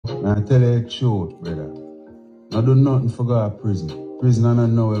I tell you the truth, brother. I do nothing for go to prison. Prison I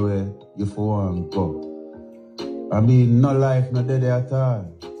don't know where you for one go. I mean, no life, no dead at all.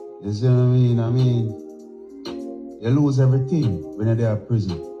 You see what I mean? You lose everything when you're there at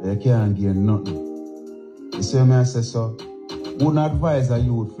prison. You can't gain nothing. You see what I say, so? Wouldn't advise a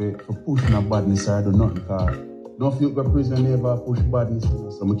youth for pushing a badness or do nothing, because no youth go prison never push badness.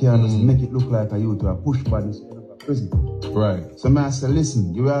 So we can't just make it look like a youth who push badness in a prison. Right. So I say,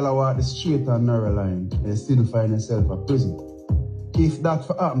 listen, you all walk the straight and narrow line and you still find yourself a prison. If that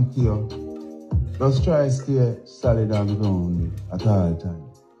for happen to you, just try to stay solid on ground at all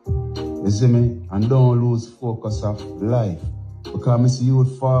times. You see me? And don't lose focus of life. Because I see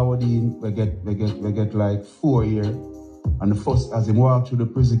youth forward in, we get like 4 years. And the first, as he walk through the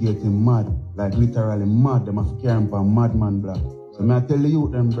prison gate, him mad. Like literally mad. Them have to carry him for a madman block. So I tell the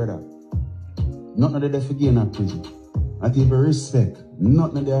youth them, brother, nothing of they for gain at prison. Not even respect.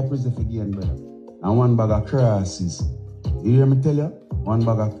 Nothing of they at prison for gain, brother. And one bag of crosses. You hear me tell you? One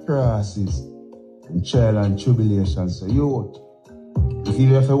bag of crosses. And trial and tribulation. So youth, if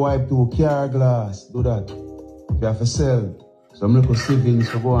you have to wipe 2 car glass, do that. If you have to sell some little savings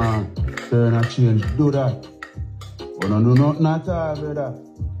to go and turn and change, do that. But don't do nothing at all, brother.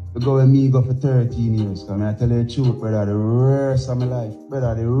 You go with me go for 13 years. Because I tell you the truth, brother, the worst of my life.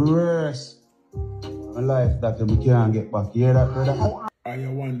 Brother, the worst of my life that we can't get back. You hear that, brother? I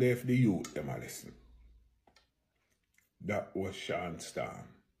wonder if the youth them a listen. That was Shawn,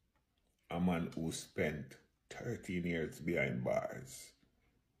 a man who spent 13 years behind bars.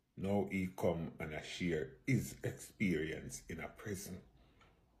 Now he come and share his experience in a prison.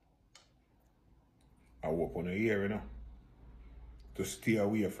 I hope on a year, you know, to stay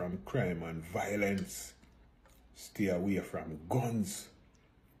away from crime and violence, stay away from guns,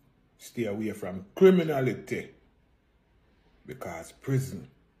 stay away from criminality, because prison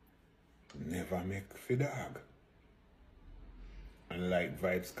never make for dog. And like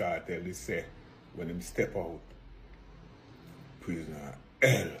Vybz Kartel, they say, when him step out, prisoner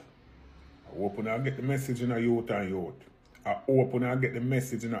hell. I hope when I get the message in a youth and youth. I hope when I get the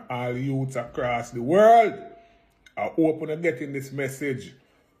message in all youths across the world. I hope when I get in this message.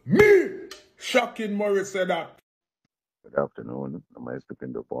 Me, Shocking Morris said that. Good afternoon. Am I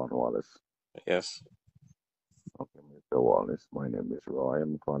speaking to Paul Wallace? Yes. Okay, Mr. Wallace. My name is Roy.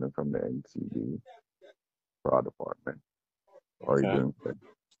 I'm calling from the NCB Fraud Department. How are you doing today?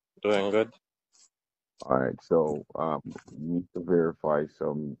 Doing good. All right. So we need to verify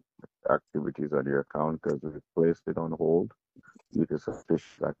some activities on your account because we placed it on hold due to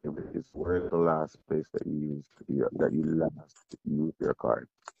suspicious activities. Where is the last place that you last used your card?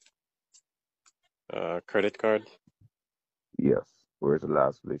 Credit card. Yes. Where's the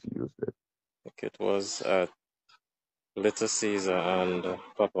last place you used it? I think it was at Little Caesar and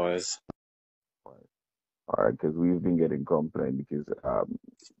Popeyes. All right, because we've been getting complaints because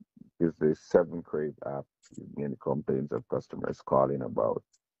the 7 Crave app. We've been getting complaints of customers calling about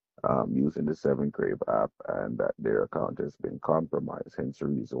using the 7 Crave app and that their account has been compromised. Hence the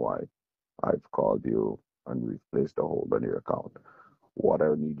reason why I've called you and we've placed a hold on your account. What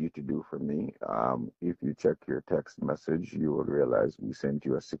I need you to do for me, if you check your text message, you will realize we sent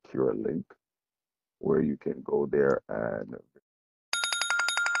you a secure link where you can go there and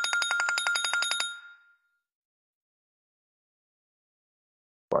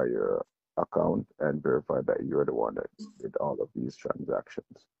verify your account and verify that you're the one that did all of these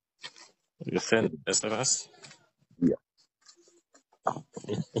transactions. You sent SMS? Yeah.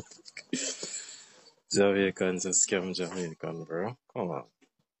 Jamaican's a scam Jamaican, bro. Come on.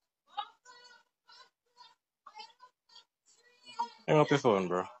 Hang up your phone,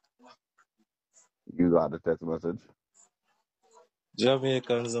 bro. You got the text message?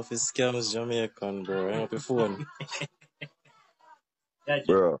 Jamaicans of his scams Jamaican, bro. Hang up your phone.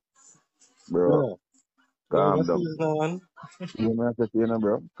 Bro. Go Calm down. overseas, man. You know what I'm saying,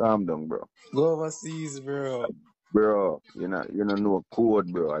 bro? Calm down, bro. Go overseas, bro. Bro, you know no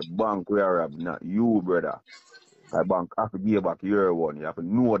code, bro. I bank where I'm not you, brother. I bank have to give back your one. You have to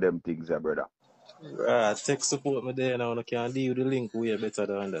know them things, brother. Tech support me there now. I can't deal with the link way better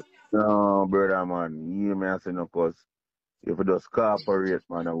than that. No, brother, man. You hear me saying, no, cause if you just cooperate,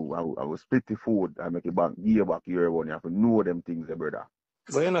 man, I will split the food. I make a bank give back your one. You have to know them things, brother.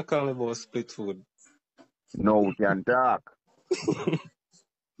 But you're not calling about split food. No, we can talk.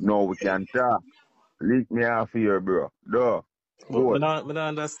 No, we can talk. Link me off here, bro. Duh. But I don't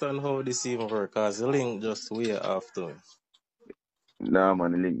understand how this even works, because the link just way after me. Nah,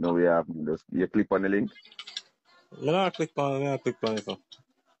 man, the link no way off. Just you click on the link. I click on it.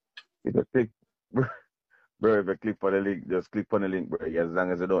 You just click. Bro, if you click for the link, just click on the link, bro. As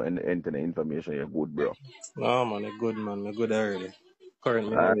long as you don't enter the information, you're good, bro. No, man, a good man. Me good already.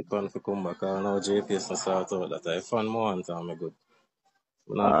 Currently, I wait one for come back. I know JPS and sort out that I found more and time me good.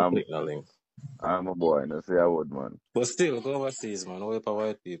 I don't have to click the link. I'm a boy, no say I would, man. But still, go overseas, man. Wait for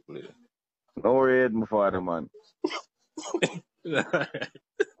white people. No raid, my father, man.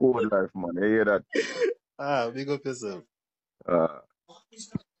 Cold life, man. You hear that? Big up yourself.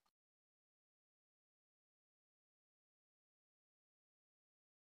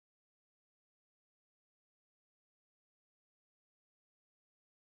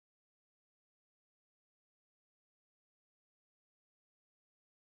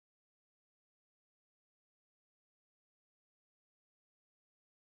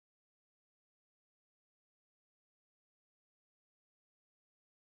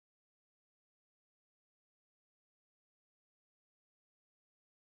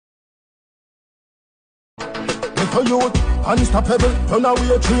 For youth, unstoppable, turn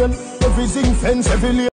away train. Everything fence, every lane.